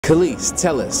Kelis,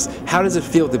 tell us, how does it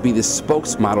feel to be the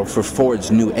spokesmodel for Ford's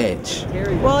new Edge?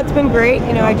 Well, it's been great.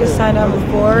 You know, I just signed on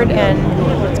with Ford, and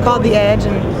it's called the Edge,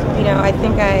 and you know, I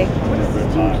think I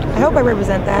hope I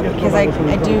represent that because I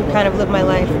do kind of live my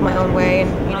life my own way,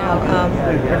 and you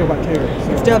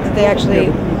know, it's dope that they actually,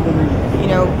 you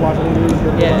know,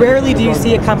 rarely do you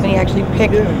see a company actually pick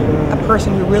a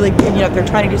person who really, you know, if they're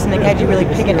trying to do something edgy, really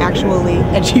pick an actually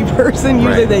edgy person.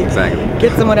 Usually they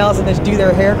get someone else and just do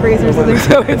their hair crazy or something.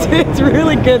 So it's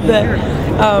really good that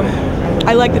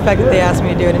I like the fact that they asked me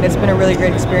to do it, and it's been a really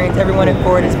great experience. Everyone at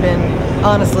Ford has been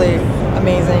honestly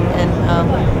amazing, and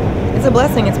it's a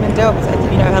blessing. It's been dope.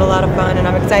 You know, I've had a lot of fun, and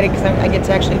I'm excited because I get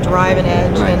to actually drive an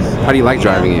Edge. Nice. And, how do you like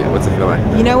driving it? What's it feel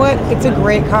like? You know what? It's a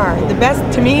great car. The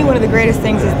best, to me, one of the greatest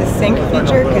things is the sync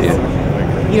feature, because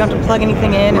you don't have to plug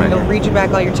anything in, and it'll read you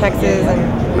back all your texts.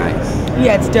 And nice.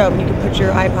 Yeah, it's dope. You can put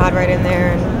your iPod right in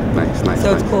there. And nice.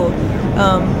 So it's cool.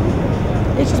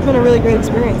 It's just been a really great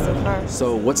experience so far.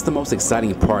 So what's the most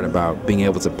exciting part about being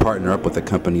able to partner up with a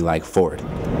company like Ford?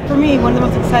 For me, one of the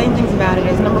most exciting things about it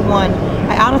is, number one,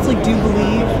 I honestly do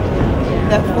believe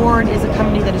that Ford is a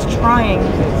company that is trying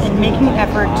and making an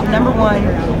effort to, number one,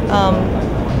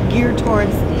 geared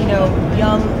towards, you know,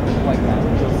 young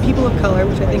people of color,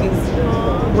 which I think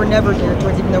is, we're never geared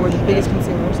towards, even though we're the biggest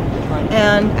consumers.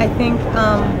 And I think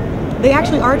they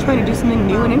actually are trying to do something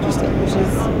new and interesting, which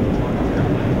is,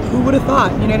 who would have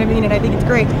thought, you know what I mean? And I think it's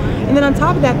great. And then on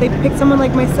top of that, they picked someone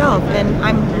like myself, and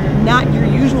I'm not your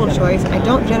usual choice. I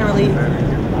don't generally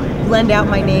lend out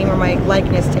my name or my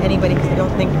likeness to anybody because I don't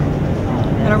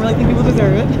really think people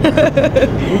deserve it.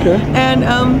 Okay. And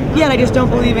yeah, and I just don't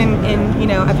believe in, you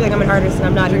know, I feel like I'm an artist and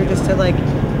I'm not here just to like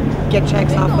get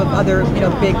checks off of other, you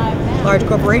know, big, large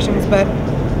corporations. But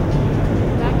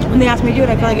when they asked me to do it,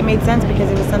 I felt like it made sense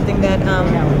because it was something that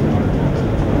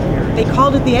they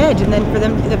called it the Edge, and then for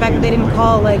them, the fact that they didn't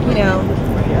call, like, you know,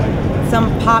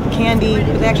 some pop candy,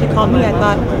 but they actually called me, I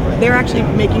thought they're actually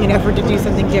making an effort to do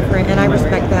something different, and I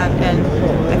respect that, and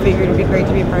I figured it'd be great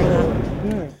to be a part of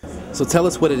that. So tell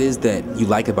us what it is that you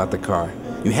like about the car.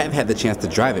 You have had the chance to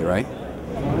drive it, right?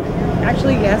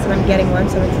 Actually, yes, and I'm getting one,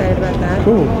 so I'm excited about that.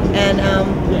 Cool. And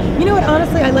you know what?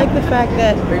 Honestly, I like the fact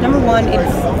that, number one,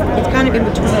 it's kind of in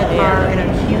between a car and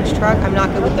a huge truck. I'm not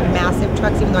good with the massive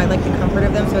trucks, even though I like the comfort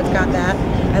of them. So it's got that.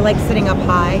 I like sitting up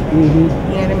high. You know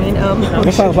what I mean?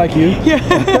 That sounds like you. Yeah.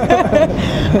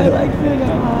 I like sitting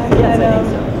up high. And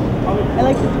I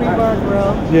like the 3-bar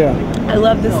grill. Yeah. I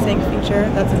love the sync feature.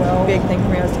 That's a big thing for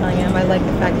me. I was telling him. I like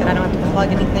the fact that I don't have to plug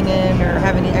anything in or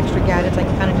have any extra gadgets. I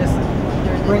can kind of just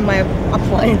bring my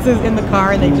appliances in the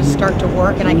car and they just start to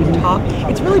work, and I can talk.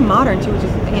 It's really modern too, which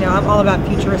is, you know, I'm all about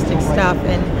futuristic stuff,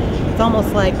 and it's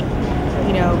almost like,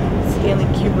 you know, Stanley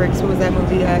Kubrick's, what was that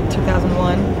movie,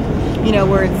 2001, you know,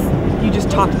 where it's, you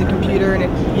just talk to the computer and it,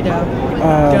 you know,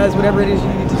 does whatever it is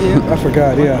you need to do. I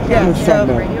forgot, yeah. Yeah, so,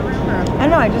 I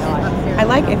don't know, I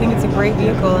think it's a great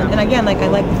vehicle, and again, like, I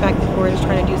like the fact that Ford is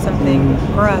trying to do something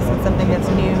for us, and something that's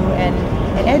new and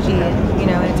edgy, and, you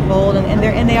know, and it's bold,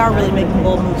 and they are really making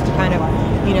bold moves to kind of,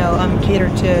 you know, cater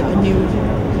to a new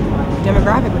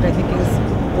demographic, which I think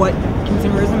is what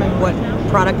consumerism and what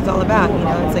product is all about. You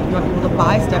know, it's like you want people to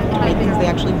buy stuff to make things they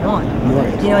actually want.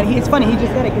 Right. You know, and it's funny, he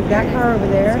just said it, because that car over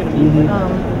there,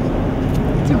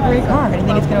 it's a great car, and I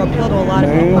think it's going to appeal to a lot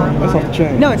of people. That's off the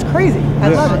chain. No, it's crazy. I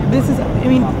love it. This is, I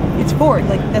mean, it's Ford.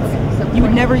 Like, that's, you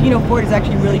would never, you know, Ford is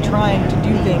actually really trying to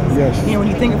do things. Yes. You know, when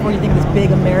you think of Ford, you think of this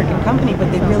big American company,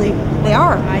 but they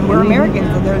are. And we're Americans,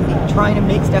 and they're trying to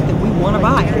make stuff that we want to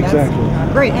buy. And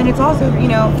that's great. And it's also, you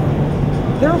know,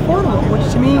 they're affordable,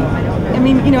 which to me, I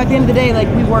mean, you know, at the end of the day, like,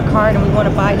 we work hard and we want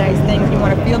to buy nice things, we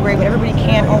want to feel great, but everybody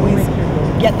can't always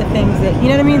get the things that, you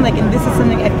know what I mean? Like, and this is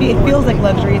something, it feels like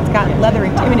luxury. It's got leather,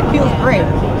 I mean, it feels great,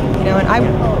 you know, and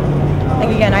like,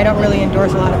 again, I don't really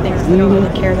endorse a lot of things because I don't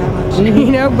really care that much,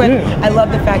 you know, but I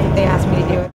love the fact that they asked me to do it.